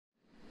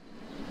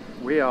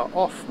we are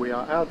off, we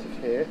are out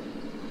of here.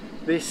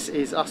 This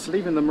is us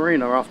leaving the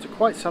marina after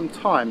quite some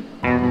time.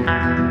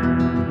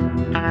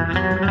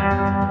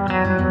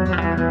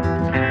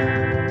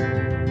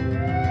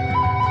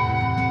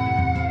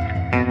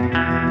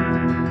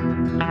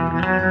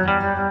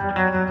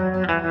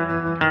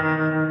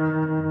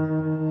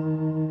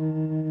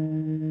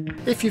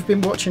 If you've been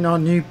watching our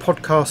new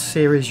podcast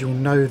series, you'll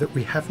know that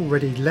we have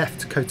already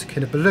left Kota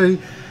Kinabalu,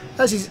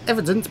 as is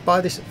evident by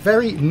this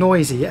very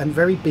noisy and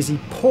very busy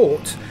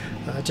port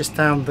just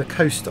down the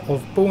coast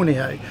of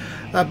Borneo.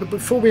 But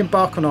before we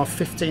embark on our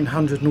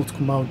 1500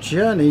 nautical mile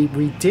journey,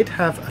 we did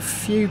have a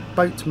few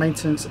boat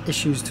maintenance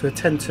issues to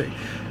attend to.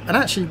 And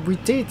actually we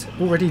did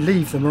already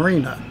leave the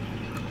marina,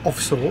 of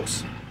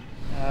sorts.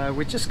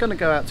 We're just going to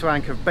go out to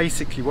anchor.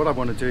 Basically what I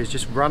want to do is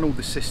just run all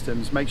the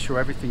systems, make sure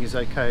everything is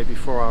okay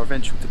before our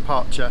eventual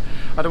departure.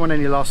 I don't want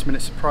any last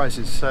minute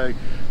surprises, so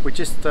we're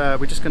just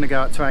going to go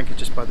out to anchor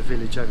just by the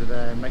village over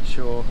there and make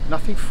sure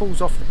nothing falls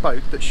off the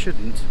boat that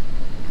shouldn't,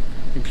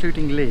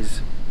 including Liz.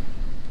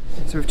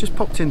 So we've just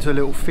popped into a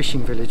little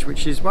fishing village,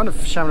 which is one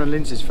of Sharon and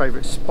Lindsay's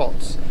favourite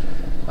spots.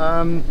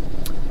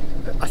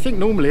 I think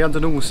normally, under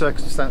normal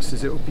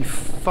circumstances, it would be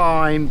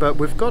fine, but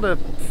we've got a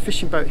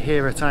fishing boat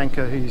here at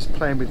anchor who's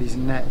playing with his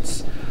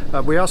nets.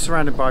 We are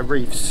surrounded by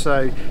reefs,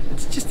 so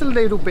it's just a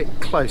little bit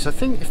close. I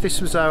think if this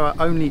was our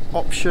only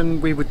option,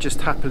 we would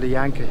just happily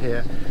anchor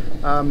here.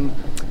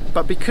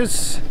 But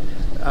because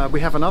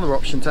we have another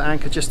option to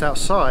anchor just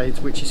outside,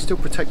 which is still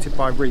protected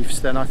by reefs,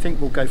 then I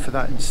think we'll go for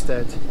that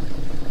instead.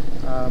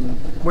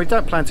 We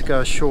don't plan to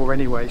go ashore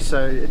anyway,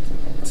 so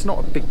it's not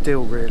a big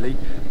deal really,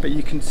 but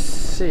you can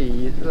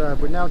see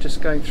we're now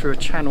just going through a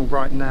channel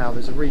right now.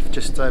 There's a reef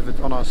just over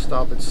on our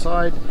starboard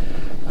side,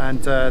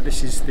 and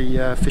this is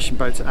the fishing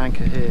boat at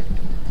anchor here.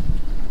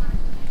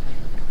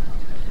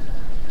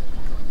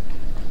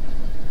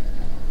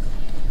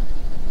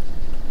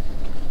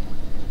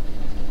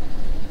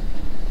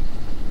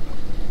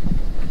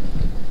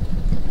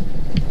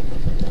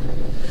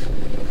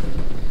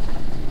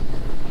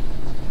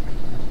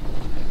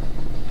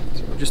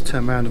 So we'll just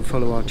turn around and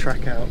follow our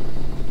track out.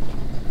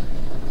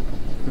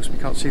 Of course, we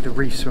can't see the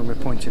reefs when we're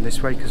pointing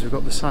this way because we've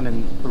got the sun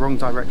in the wrong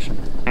direction.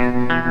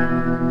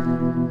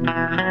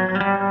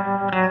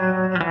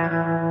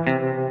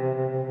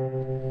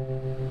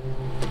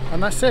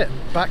 And that's it,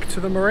 back to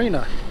the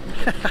marina.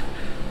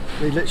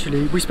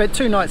 We spent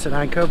 2 nights at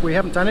anchor. We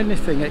haven't done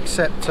anything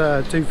except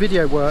do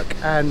video work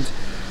and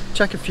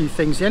check a few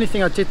things. The only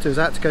thing I did do is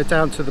I had to go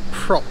down to the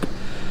prop,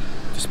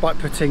 despite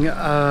putting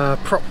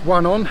prop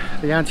 1 on,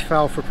 the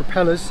anti-foul for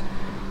propellers.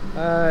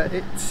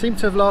 It seemed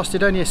to have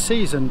lasted only a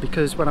season,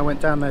 because when I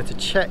went down there to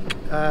check,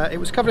 it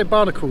was covered in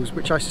barnacles,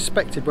 which I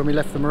suspected when we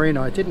left the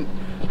marina. I didn't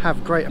have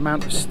a great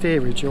amount of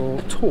steerage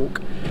or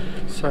torque.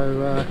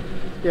 So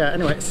yeah,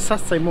 anyway, it's a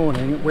Saturday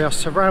morning. We are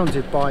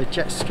surrounded by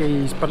jet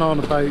skis,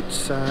 banana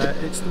boats.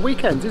 It's the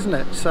weekend, isn't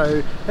it?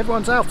 So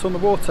everyone's out on the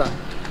water.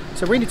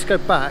 So we need to go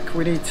back.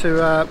 We need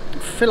to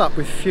fill up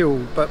with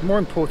fuel, but more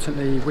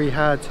importantly,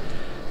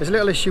 there's a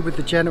little issue with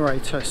the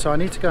generator, so I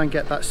need to go and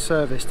get that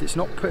serviced. It's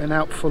not putting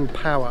out full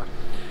power.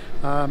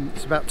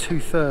 It's about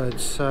 2/3,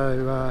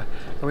 so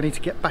we need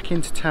to get back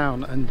into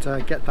town and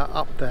get that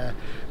up there,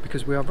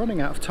 because we are running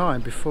out of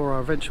time before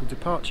our eventual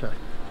departure.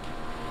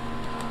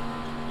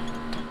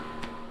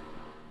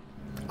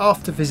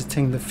 After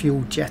visiting the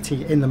fuel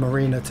jetty in the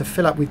marina to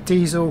fill up with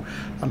diesel,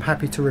 I'm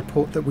happy to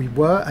report that we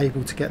were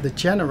able to get the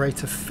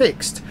generator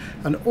fixed,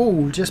 and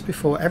all just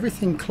before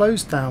everything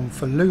closed down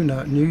for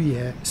Lunar New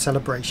Year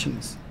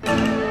celebrations.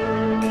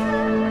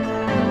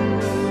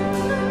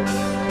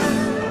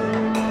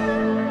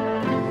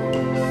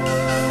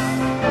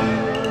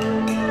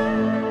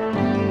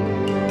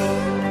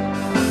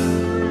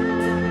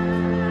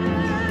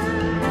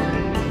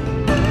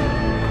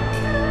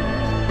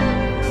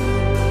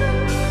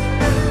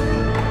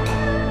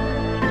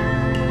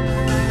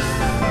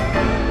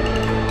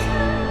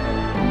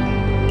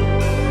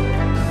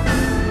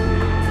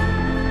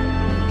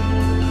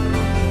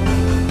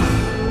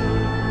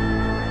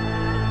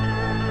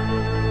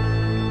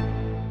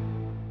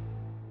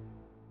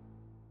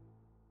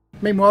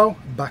 Meanwhile,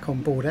 back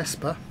on board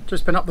Esper.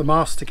 Just been up the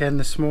mast again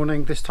this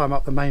morning, this time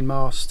up the main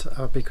mast,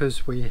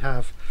 because we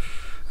have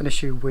an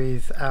issue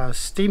with our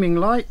steaming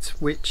light,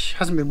 which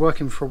hasn't been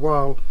working for a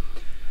while.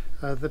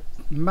 The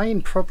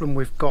main problem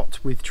we've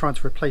got with trying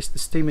to replace the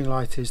steaming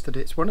light is that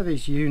it's one of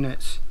these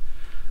units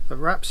that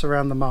wraps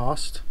around the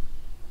mast,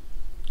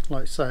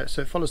 like so.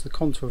 So it follows the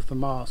contour of the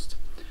mast.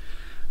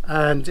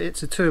 And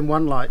it's a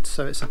 2-in-1 light,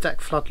 so it's a deck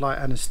floodlight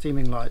and a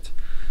steaming light.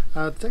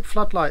 The deck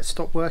floodlight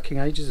stopped working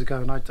ages ago,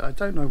 and I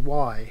don't know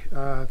why.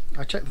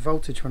 I checked the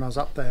voltage when I was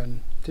up there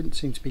and didn't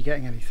seem to be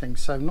getting anything,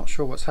 so I'm not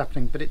sure what's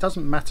happening, but it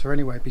doesn't matter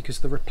anyway, because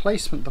the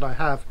replacement that I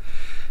have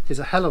is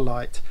a hella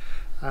light,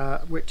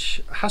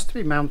 which has to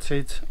be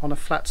mounted on a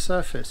flat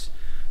surface.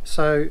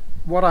 So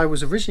what I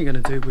was originally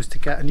going to do was to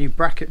get a new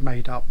bracket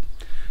made up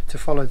to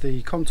follow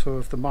the contour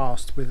of the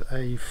mast with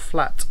a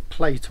flat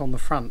plate on the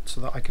front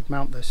so that I could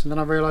mount this, and then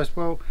I realised,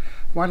 well,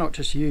 why not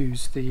just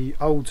use the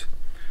old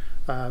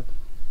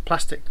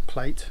plastic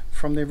plate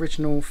from the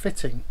original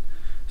fitting.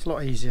 It's a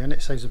lot easier and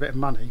it saves a bit of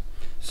money.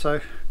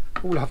 So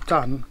all I've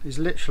done is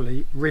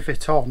literally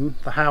rivet on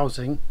the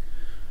housing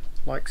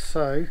like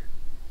so,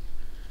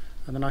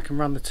 and then I can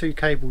run the two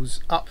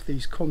cables up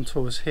these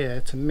contours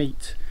here to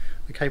meet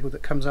the cable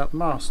that comes out the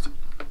mast.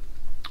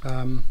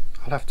 I'll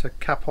have to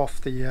cap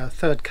off the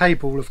third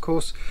cable, of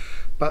course,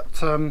 but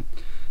that's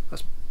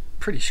a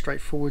pretty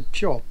straightforward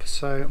job,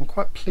 so I'm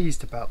quite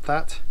pleased about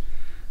that.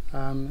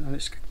 And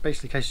it's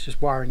basically a case of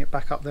just wiring it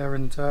back up there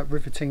and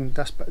riveting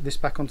this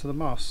back onto the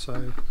mast,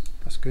 so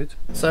that's good.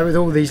 So with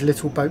all these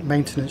little boat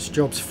maintenance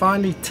jobs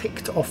finally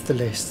ticked off the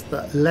list,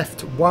 that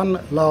left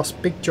one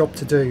last big job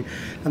to do,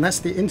 and that's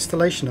the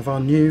installation of our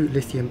new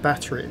lithium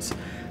batteries.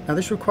 Now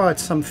this required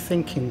some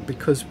thinking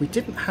because we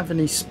didn't have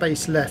any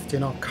space left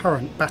in our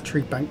current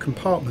battery bank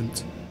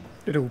compartment.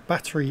 Little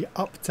battery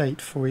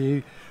update for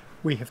you.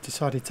 We have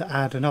decided to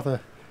add another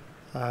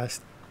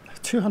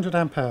 200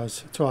 amp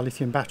hours to our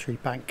lithium battery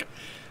bank,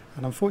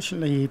 and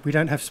unfortunately we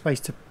don't have space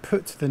to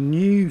put the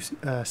new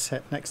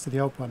set next to the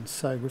old one,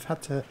 so we've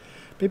had to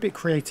be a bit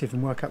creative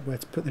and work out where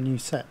to put the new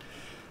set.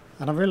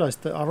 And I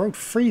realised that our old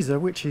freezer,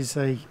 which is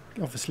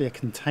obviously a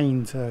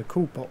contained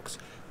cool box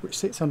which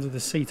sits under the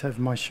seat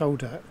over my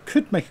shoulder,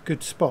 could make a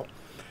good spot.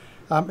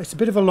 It's a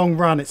bit of a long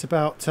run. It's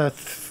about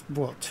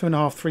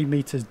 2.5–3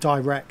 meters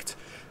direct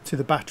to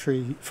the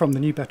battery, from the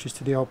new batteries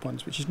to the old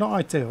ones, which is not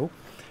ideal.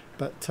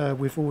 But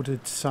we've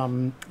ordered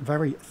some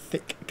very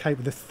thick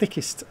cable, the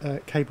thickest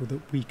cable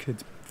that we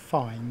could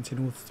find in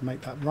order to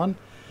make that run.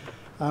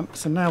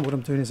 So now what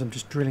I'm doing is I'm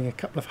just drilling a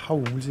couple of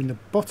holes in the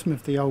bottom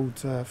of the old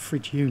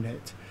fridge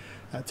unit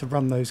to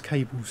run those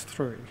cables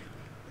through.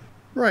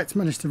 Right,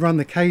 managed to run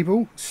the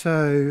cable,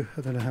 so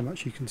I don't know how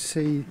much you can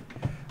see,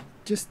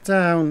 just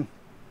down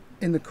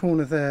in the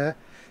corner there.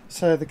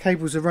 So the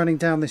cables are running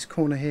down this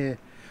corner here.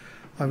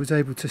 I was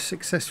able to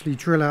successfully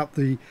drill out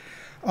the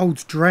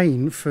old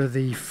drain for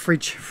the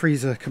fridge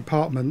freezer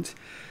compartment.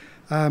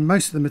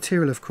 Most of the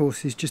material, of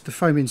course, is just the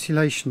foam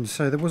insulation,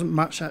 so there wasn't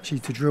much actually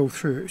to drill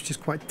through. It was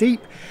just quite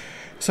deep.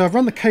 So I've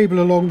run the cable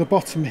along the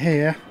bottom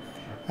here,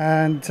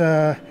 and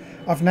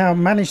I've now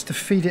managed to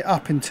feed it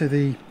up into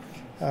the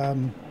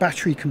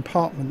battery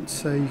compartment,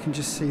 so you can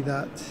just see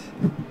that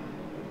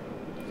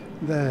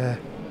there.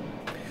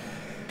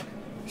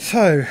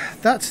 So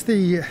that's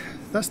the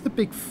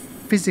big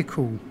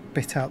physical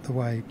bit out the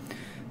way.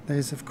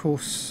 There's of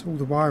course all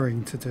the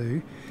wiring to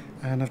do,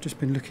 and I've just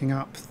been looking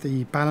up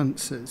the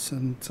balancers,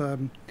 and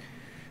the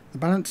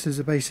balancers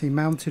are basically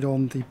mounted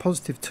on the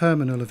positive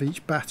terminal of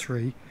each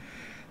battery,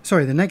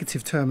 sorry, the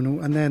negative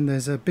terminal, and then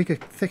there's a bigger,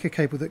 thicker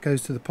cable that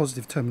goes to the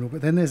positive terminal, but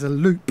then there's a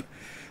loop.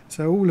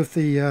 So all of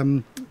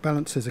the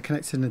balancers are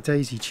connected in a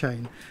daisy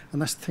chain,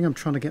 and that's the thing I'm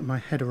trying to get my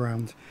head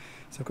around.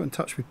 So I've got in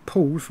touch with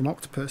Paul from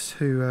Octopus,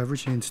 who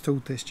originally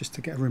installed this, just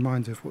to get a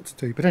reminder of what to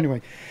do. But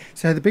anyway,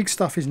 so the big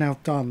stuff is now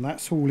done.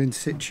 That's all in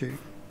situ.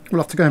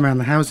 We'll have to go around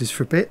the houses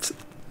for a bit.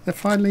 They're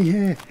finally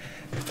here,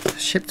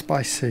 shipped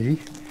by sea,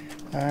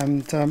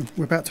 and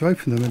we're about to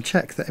open them and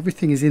check that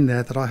everything is in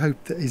there that I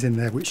hope that is in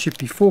there, which should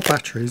be 4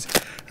 batteries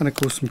and of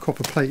course some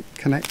copper plate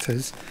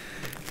connectors,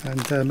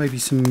 and maybe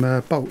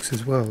some bolts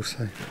as well.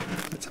 So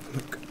let's have a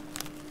look.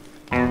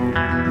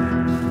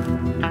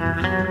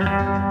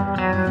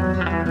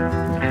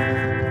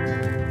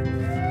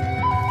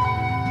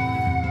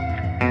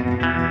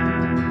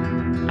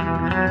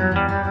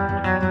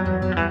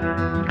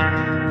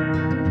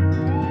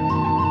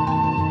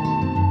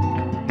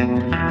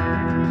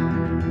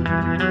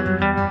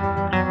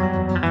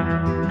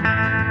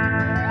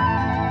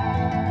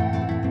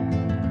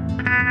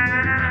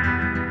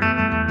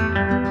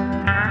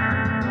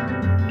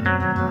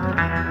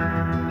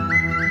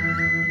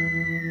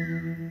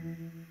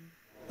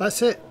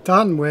 That's it,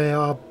 done. We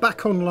are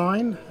back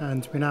online,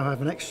 and we now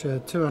have an extra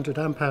 200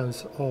 amp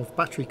hours of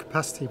battery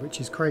capacity, which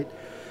is great.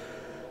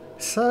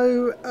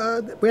 So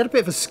we had a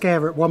bit of a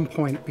scare at one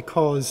point,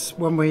 because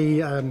when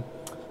we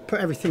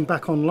put everything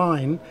back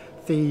online,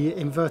 the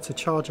inverter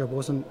charger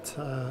wasn't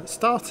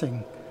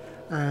starting,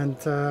 and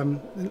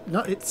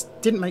it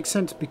didn't make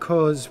sense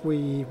because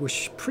we were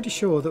pretty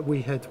sure that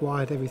we had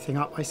wired everything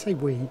up. I say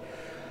we,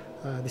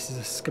 this is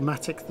a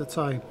schematic that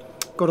I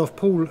got off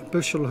Paul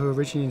Bushell, who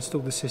originally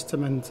installed the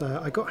system, and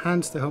I got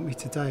Hans to help me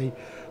today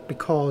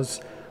because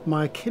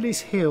my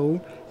Achilles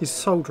heel is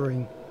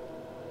soldering.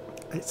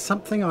 It's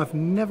something I've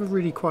never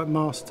really quite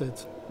mastered,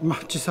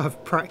 much as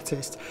I've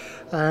practiced,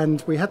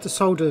 and we had to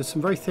solder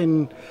some very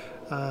thin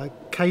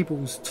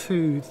cables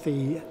to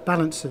the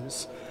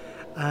balancers,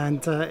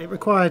 and it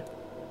required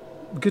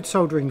good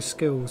soldering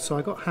skills, so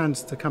I got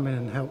Hans to come in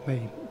and help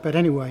me. But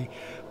anyway,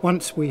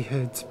 once we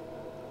had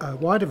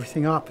wired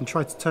everything up and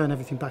tried to turn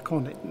everything back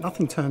on,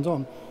 nothing turned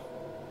on.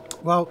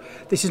 Well,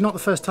 this is not the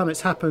first time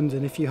it's happened,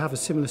 and if you have a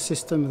similar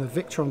system,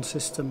 the Victron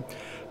system,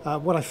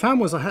 what I found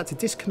was I had to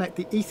disconnect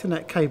the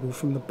Ethernet cable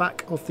from the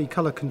back of the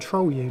colour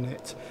control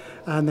unit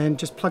and then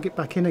just plug it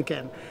back in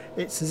again.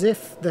 It's as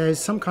if there's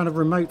some kind of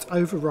remote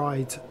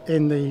override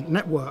in the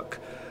network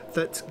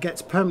that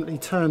gets permanently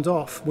turned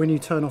off when you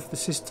turn off the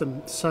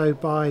system. So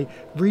by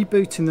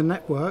rebooting the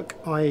network,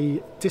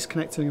 i.e.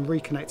 disconnecting and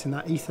reconnecting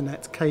that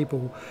Ethernet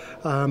cable,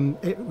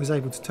 it was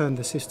able to turn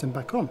the system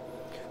back on.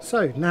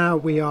 So now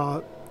we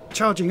are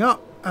charging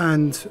up,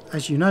 and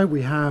as you know,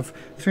 we have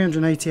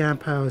 380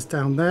 amp hours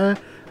down there,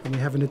 and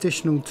we have an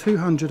additional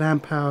 200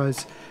 amp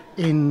hours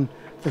in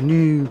the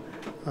new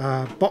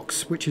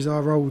box, which is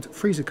our old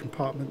freezer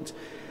compartment.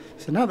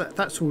 So now that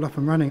that's all up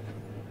and running,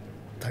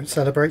 don't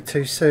celebrate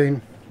too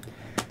soon.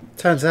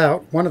 Turns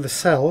out one of the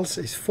cells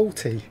is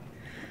faulty,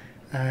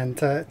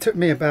 and it took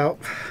me about,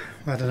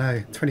 I don't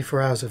know,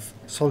 24 hours of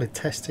solid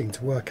testing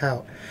to work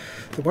out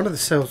that one of the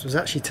cells was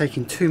actually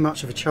taking too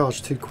much of a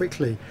charge too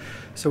quickly.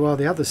 So while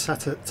the others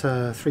sat at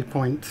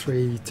 3.3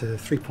 to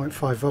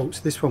 3.5 volts,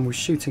 this one was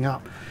shooting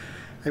up.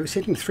 It was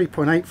hitting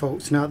 3.8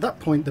 volts. Now at that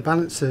point the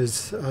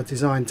balancers are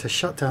designed to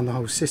shut down the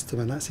whole system,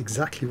 and that's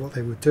exactly what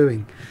they were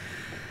doing.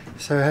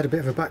 So I had a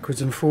bit of a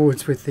backwards and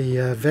forwards with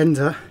the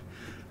vendor,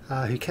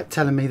 who kept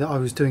telling me that I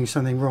was doing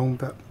something wrong,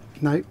 but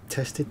no,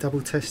 tested,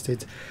 double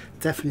tested,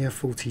 definitely a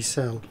faulty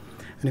cell.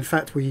 And in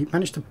fact we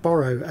managed to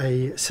borrow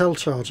a cell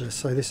charger,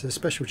 so this is a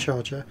special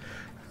charger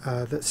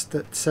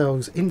that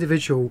sells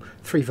individual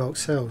 3 volt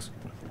cells.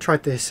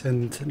 Tried this,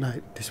 and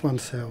no, this one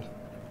cell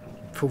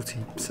faulty.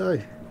 So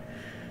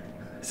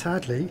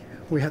sadly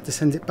we had to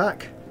send it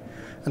back,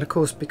 and of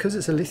course because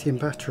it's a lithium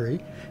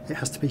battery it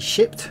has to be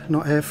shipped,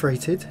 not air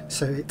freighted,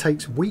 so it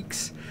takes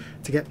weeks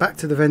to get back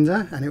to the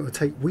vendor, and it will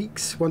take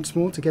weeks once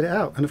more to get it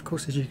out. And of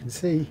course, as you can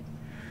see,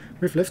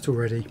 we've left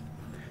already,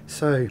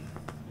 so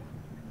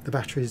the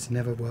batteries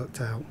never worked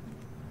out.